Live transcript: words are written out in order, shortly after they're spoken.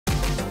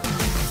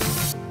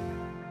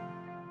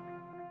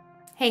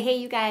Hey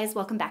you guys,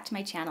 welcome back to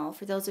my channel.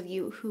 For those of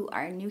you who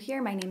are new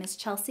here, my name is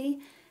Chelsea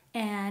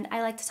and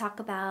I like to talk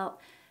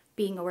about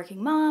being a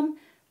working mom,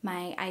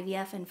 my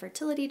IVF and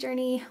fertility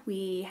journey.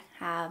 We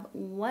have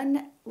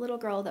one little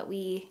girl that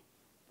we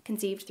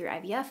conceived through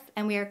IVF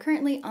and we are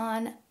currently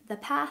on the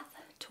path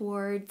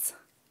towards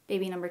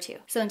baby number 2.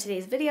 So in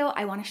today's video,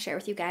 I want to share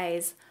with you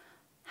guys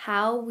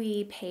how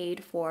we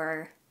paid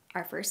for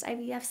our first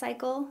IVF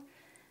cycle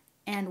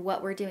and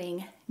what we're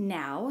doing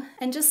now,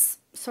 and just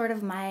sort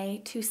of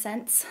my 2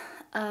 cents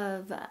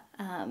of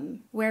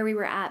where we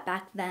were at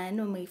back then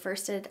when we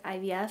first did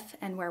IVF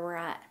and where we're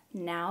at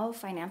now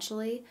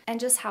financially,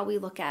 and just how we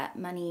look at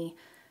money,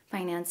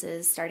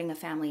 finances, starting a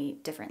family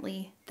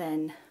differently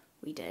than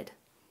we did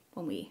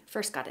when we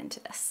first got into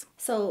this.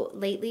 So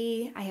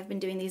lately I have been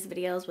doing these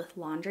videos with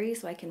laundry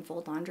so I can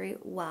fold laundry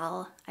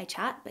while I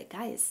chat, but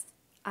guys,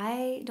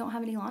 I don't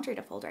have any laundry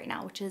to fold right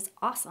now, which is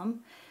awesome.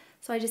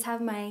 So I just have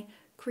my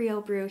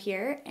Creo brew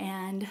here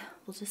and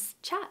we'll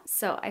just chat.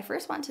 So I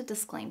first want to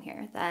disclaim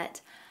here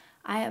that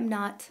I am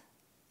not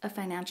a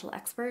financial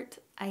expert.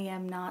 I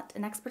am not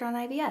an expert on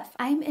IVF.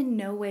 I'm in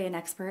no way an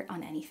expert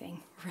on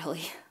anything,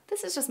 really.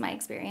 This is just my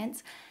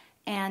experience.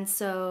 And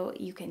so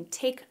you can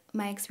take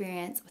my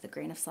experience with a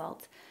grain of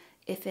salt.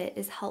 If it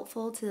is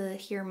helpful to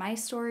hear my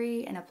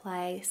story and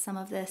apply some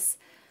of this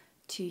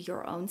to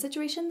your own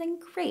situation, then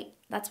great.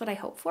 That's what I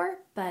hope for.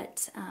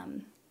 But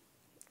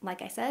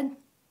like I said,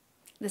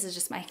 this is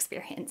just my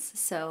experience.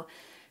 So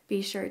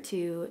be sure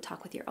to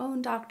talk with your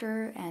own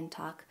doctor and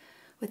talk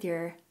with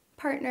your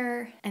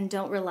partner and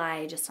don't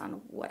rely just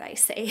on what I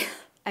say.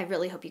 I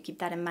really hope you keep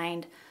that in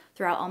mind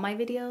throughout all my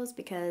videos,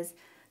 because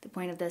the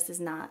point of this is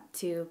not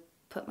to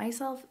put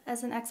myself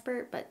as an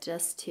expert, but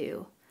just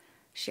to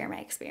share my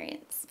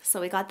experience. So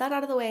we got that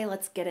out of the way,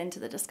 let's get into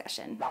the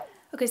discussion.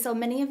 Okay, so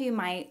many of you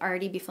might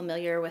already be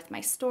familiar with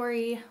my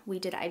story. We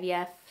did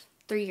IVF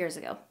 3 years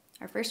ago.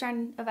 Our first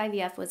round of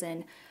IVF was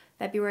in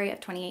February of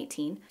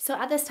 2018. So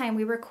at this time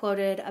we were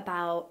quoted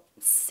about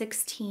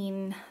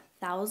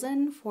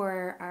 $16,000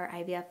 for our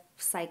IVF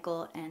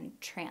cycle and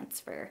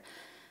transfer.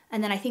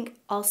 And then I think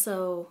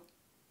also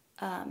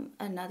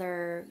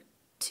another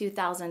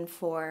 $2,000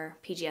 for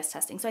PGS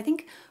testing. So I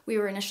think we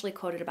were initially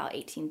quoted about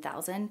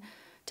 $18,000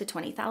 to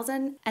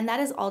 $20,000. And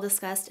that is all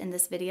discussed in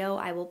this video.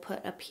 I will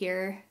put up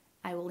here,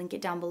 I will link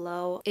it down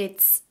below.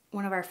 It's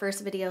one of our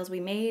first videos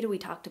we made. We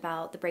talked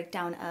about the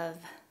breakdown of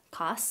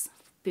costs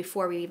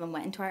before we even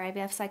went into our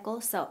IVF cycle.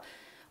 So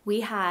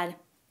we had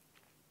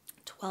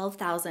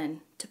 $12,000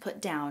 to put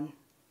down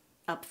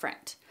up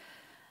front.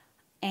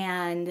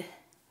 And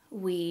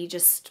we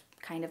just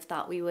kind of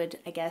thought we would,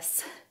 I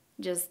guess,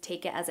 just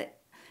take it as it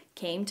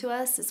came to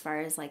us as far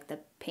as like the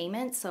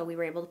payment. So we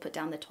were able to put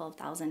down the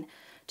 $12,000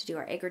 to do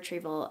our egg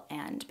retrieval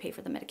and pay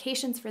for the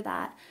medications for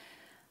that.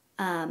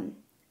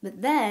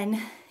 But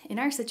then in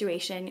our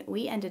situation,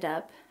 we ended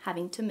up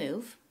having to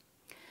move.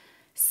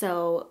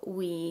 So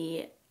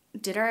we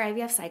did our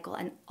IVF cycle,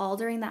 and all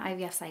during the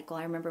IVF cycle,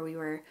 I remember we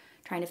were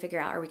trying to figure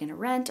out, are we going to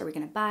rent, are we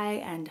going to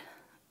buy? And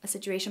a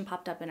situation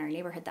popped up in our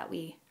neighborhood that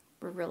we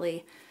were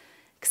really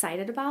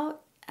excited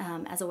about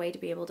as a way to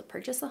be able to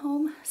purchase a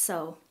home.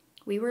 So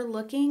we were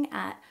looking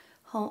at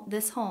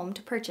this home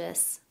to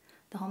purchase,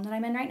 the home that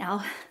I'm in right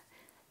now,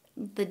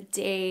 the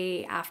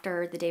day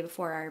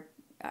before our,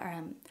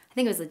 I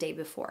think it was the day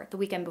before, the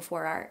weekend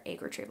before our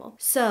egg retrieval.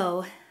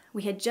 So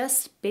we had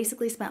just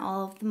basically spent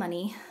all of the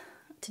money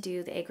to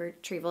do the egg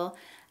retrieval,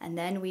 and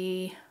then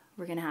we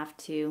were gonna have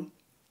to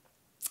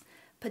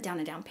put down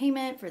a down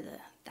payment for the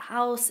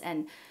house.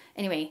 And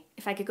anyway,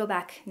 if I could go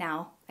back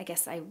now, I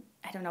guess I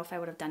don't know if I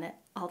would have done it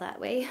all that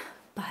way,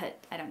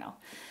 but I don't know.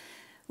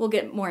 We'll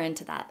get more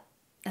into that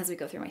as we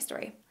go through my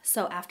story.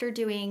 So after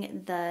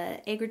doing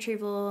the egg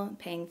retrieval,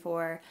 paying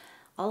for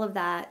all of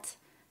that,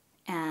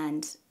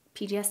 and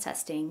PGS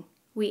testing,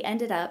 we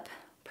ended up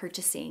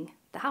purchasing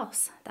the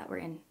house that we're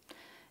in.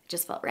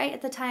 Just felt right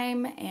at the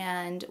time,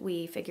 and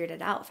we figured it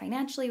out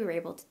financially. We were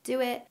able to do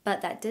it,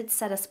 but that did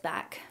set us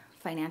back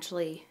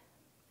financially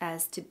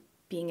as to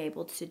being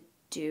able to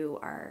do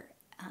our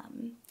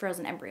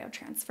frozen embryo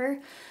transfer.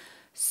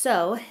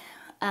 So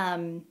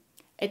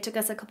it took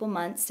us a couple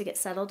months to get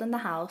settled in the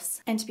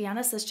house, and to be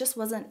honest, this just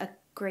wasn't a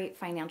great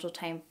financial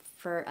time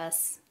for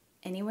us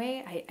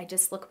anyway. I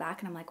just look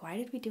back and I'm like, why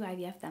did we do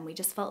IVF then? We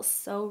just felt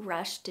so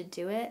rushed to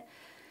do it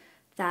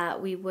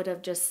that we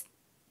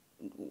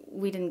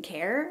didn't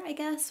care, I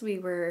guess. We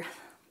were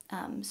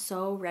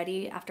so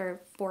ready after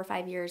 4 or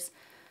 5 years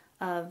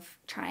of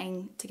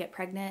trying to get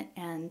pregnant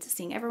and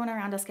seeing everyone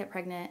around us get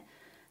pregnant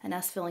and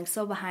us feeling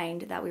so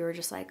behind that we were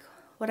just like,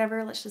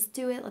 whatever, let's just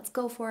do it. Let's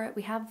go for it.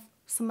 We have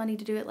some money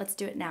to do it. Let's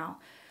do it now.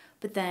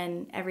 But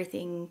then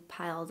everything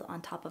piled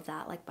on top of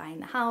that, like buying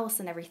the house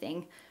and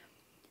everything.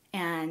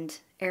 And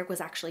Eric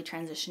was actually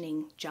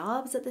transitioning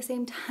jobs at the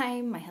same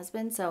time, my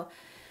husband. So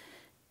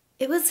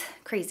it was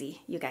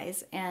crazy, you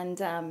guys,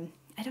 and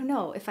I don't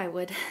know if I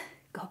would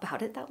go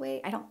about it that way.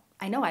 I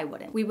know I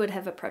wouldn't. We would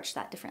have approached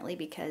that differently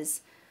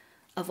because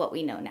of what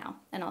we know now.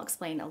 And I'll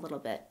explain a little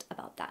bit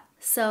about that.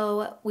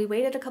 So we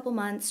waited a couple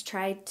months,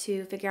 tried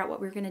to figure out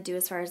what we were going to do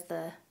as far as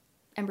the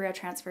embryo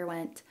transfer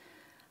went.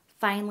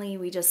 Finally,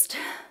 we just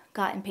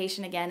got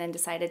impatient again and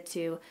decided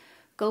to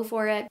go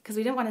for it because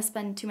we didn't want to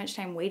spend too much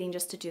time waiting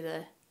just to do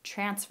the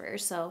transfer.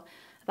 So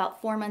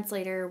about 4 months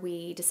later,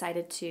 we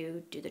decided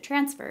to do the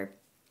transfer.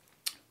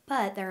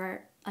 But there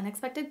are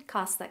unexpected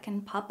costs that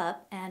can pop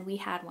up, and we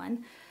had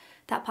one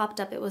that popped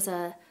up. It was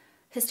a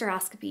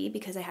hysteroscopy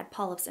because I had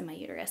polyps in my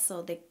uterus,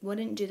 so they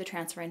wouldn't do the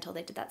transfer until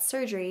they did that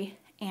surgery.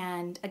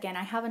 And again,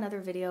 I have another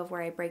video of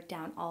where I break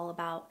down all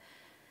about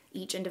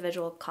each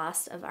individual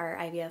cost of our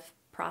IVF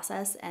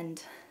process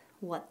and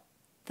what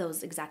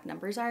those exact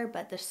numbers are,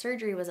 but the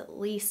surgery was at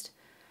least,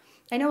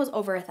 I know it was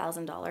over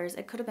 $1,000.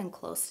 It could have been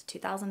close to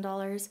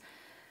 $2,000.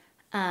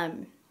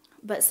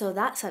 But so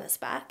that set us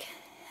back,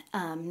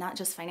 not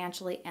just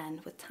financially and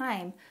with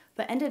time,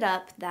 but ended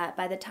up that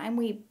by the time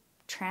we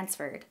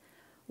transferred,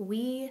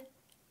 we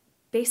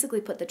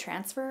basically put the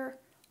transfer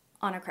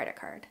on a credit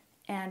card.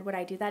 And would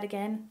I do that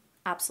again?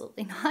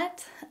 Absolutely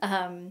not.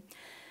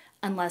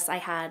 Unless I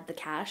had the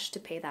cash to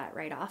pay that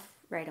right off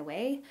right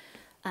away,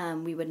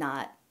 we would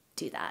not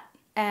do that.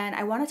 And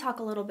I want to talk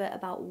a little bit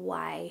about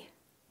why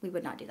we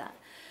would not do that.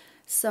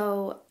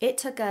 So it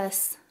took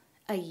us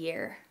a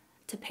year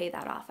to pay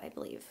that off, I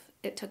believe.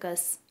 It took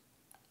us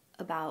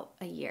about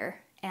a year.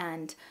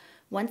 And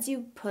once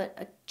you put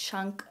a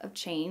chunk of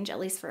change, at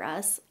least for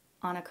us,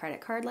 on a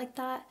credit card like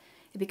that,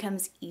 it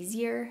becomes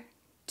easier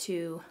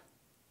to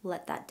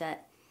let that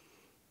debt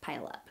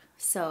pile up.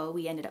 So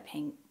we ended up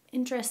paying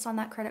interest on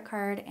that credit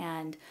card,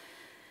 and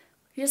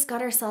we just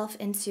got ourselves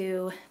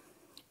into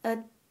a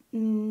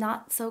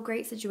not so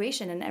great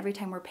situation. And every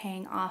time we're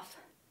paying off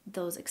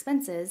those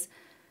expenses,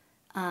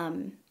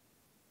 then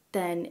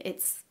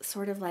it's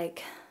sort of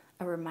like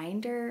a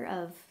reminder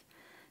of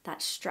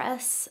that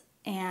stress.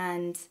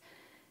 And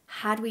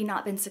had we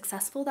not been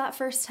successful that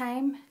first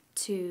time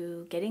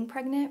to getting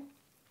pregnant,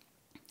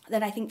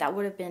 then I think that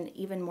would have been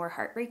even more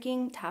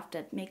heartbreaking to have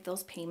to make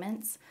those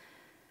payments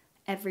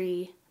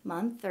every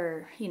month,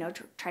 or,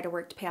 try to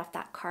work to pay off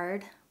that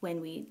card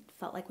when we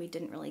felt like we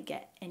didn't really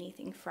get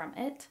anything from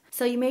it.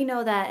 So you may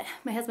know that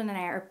my husband and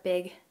I are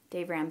big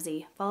Dave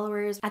Ramsey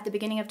followers. At the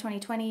beginning of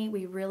 2020,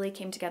 we really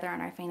came together on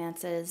our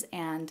finances,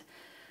 and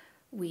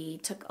we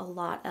took a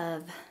lot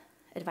of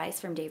advice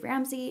from Dave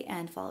Ramsey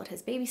and followed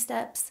his baby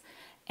steps.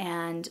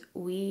 And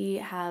we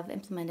have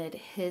implemented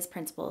his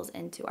principles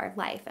into our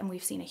life, and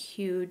we've seen a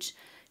huge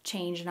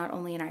change not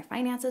only in our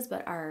finances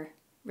but our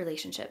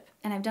relationship.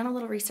 And I've done a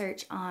little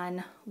research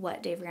on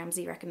what Dave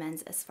Ramsey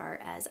recommends as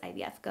far as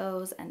IVF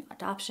goes and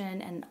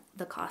adoption and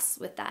the costs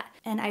with that.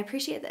 And I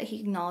appreciate that he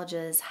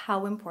acknowledges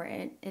how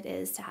important it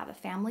is to have a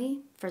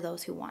family for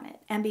those who want it.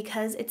 And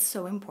because it's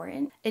so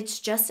important, it's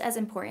just as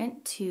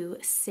important to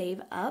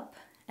save up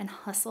and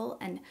hustle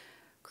and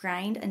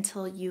grind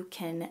until you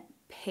can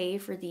pay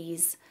for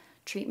these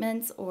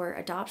treatments or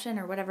adoption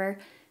or whatever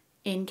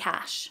in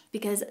cash,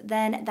 because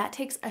then that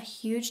takes a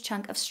huge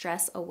chunk of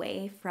stress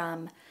away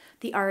from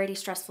the already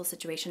stressful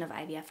situation of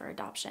IVF or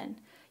adoption.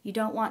 You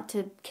don't want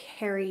to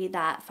carry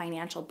that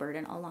financial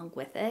burden along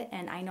with it,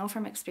 and I know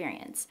from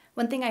experience.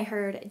 One thing I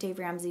heard Dave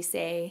Ramsey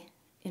say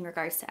in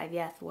regards to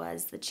IVF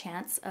was the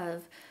chance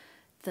of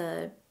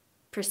the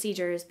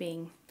procedures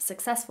being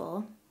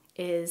successful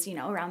is,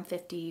 around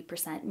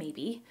 50%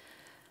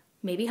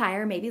 maybe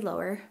higher, maybe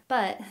lower,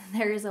 but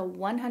there is a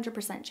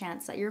 100%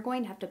 chance that you're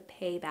going to have to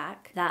pay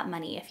back that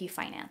money if you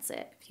finance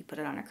it, if you put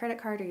it on a credit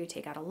card or you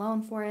take out a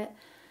loan for it.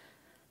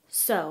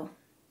 So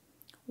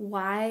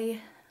why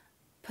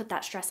put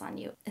that stress on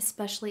you,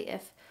 especially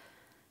if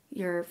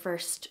your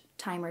first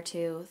time or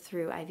two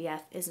through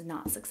IVF is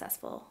not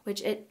successful,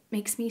 which it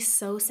makes me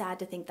so sad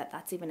to think that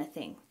that's even a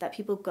thing, that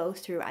people go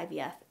through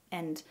IVF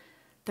and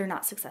they're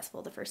not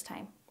successful the first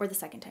time or the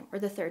second time or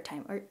the third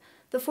time or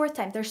the fourth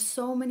time. There's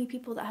so many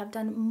people that have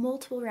done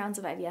multiple rounds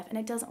of IVF and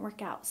it doesn't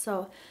work out.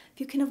 So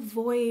if you can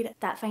avoid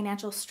that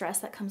financial stress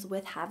that comes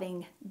with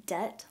having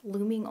debt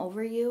looming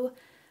over you,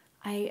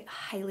 I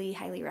highly,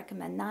 highly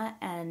recommend that.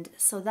 And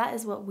so that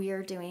is what we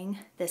are doing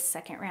this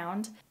second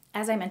round.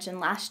 As I mentioned,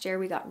 last year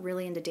we got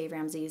really into Dave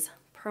Ramsey's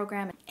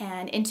program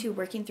and into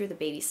working through the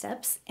baby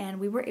steps, and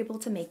we were able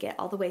to make it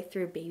all the way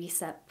through baby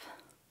step,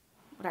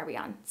 what are we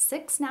on,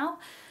 6 now?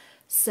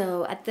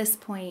 So at this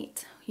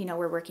point,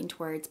 we're working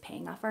towards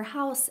paying off our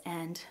house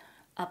and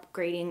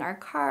upgrading our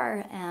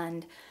car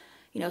and,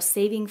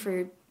 saving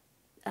for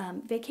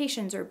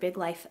vacations or big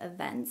life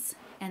events.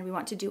 And we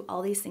want to do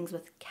all these things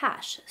with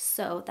cash.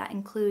 So that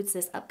includes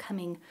this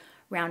upcoming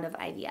round of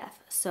IVF.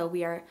 So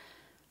we are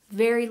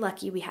very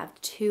lucky. We have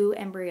 2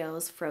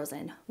 embryos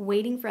frozen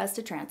waiting for us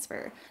to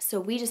transfer. So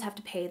we just have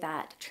to pay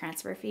that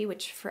transfer fee,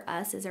 which for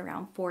us is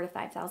around $4,000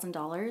 to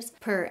 $5,000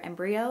 per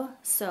embryo.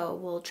 So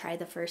we'll try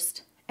the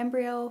first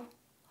embryo.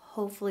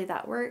 Hopefully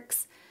that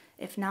works.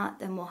 If not,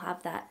 then we'll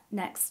have that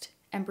next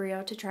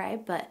embryo to try.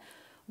 But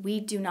we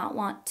do not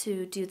want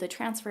to do the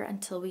transfer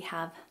until we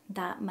have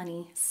that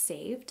money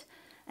saved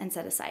and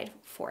set aside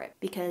for it.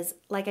 Because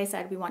like I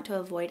said, we want to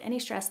avoid any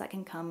stress that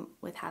can come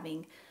with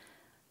having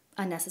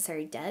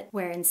unnecessary debt,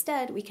 where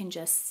instead we can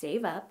just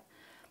save up,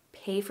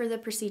 pay for the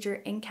procedure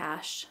in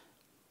cash,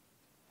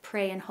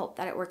 pray and hope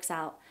that it works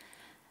out,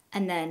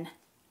 and then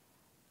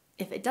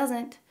if it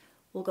doesn't,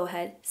 we'll go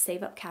ahead,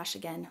 save up cash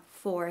again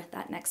for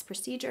that next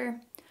procedure,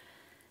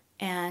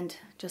 and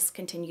just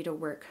continue to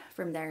work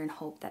from there and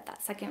hope that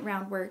that second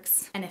round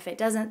works. And if it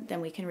doesn't, then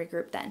we can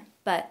regroup then.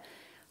 But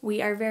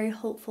we are very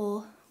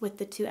hopeful with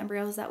the 2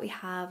 embryos that we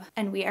have,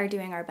 and we are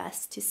doing our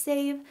best to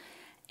save,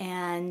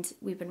 and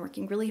we've been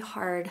working really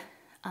hard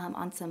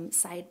on some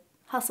side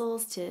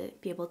hustles to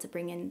be able to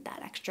bring in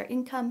that extra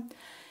income.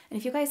 And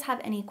if you guys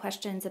have any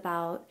questions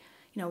about,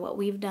 what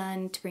we've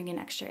done to bring in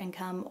extra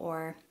income,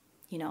 or,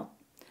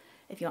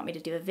 if you want me to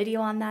do a video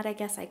on that, I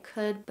guess I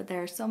could, but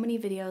there are so many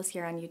videos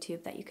here on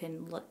YouTube that you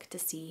can look to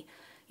see,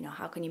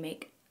 how can you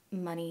make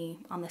money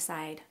on the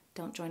side?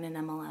 Don't join an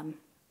MLM.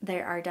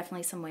 There are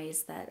definitely some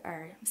ways that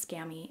are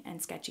scammy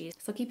and sketchy,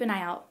 so keep an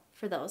eye out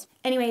for those.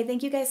 Anyway,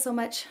 thank you guys so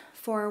much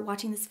for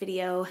watching this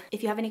video.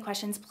 If you have any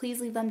questions,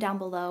 please leave them down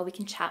below. We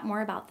can chat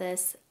more about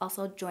this.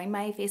 Also, join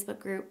my Facebook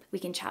group. We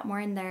can chat more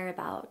in there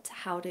about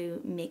how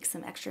to make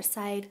some extra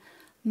side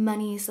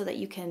money so that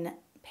you can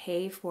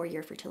pay for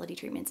your fertility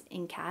treatments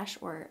in cash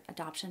or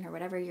adoption or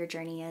whatever your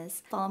journey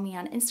is. Follow me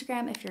on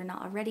Instagram if you're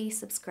not already,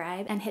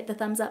 subscribe, and hit the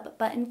thumbs up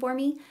button for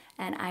me,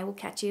 and I will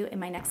catch you in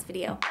my next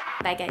video.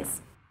 Bye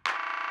guys.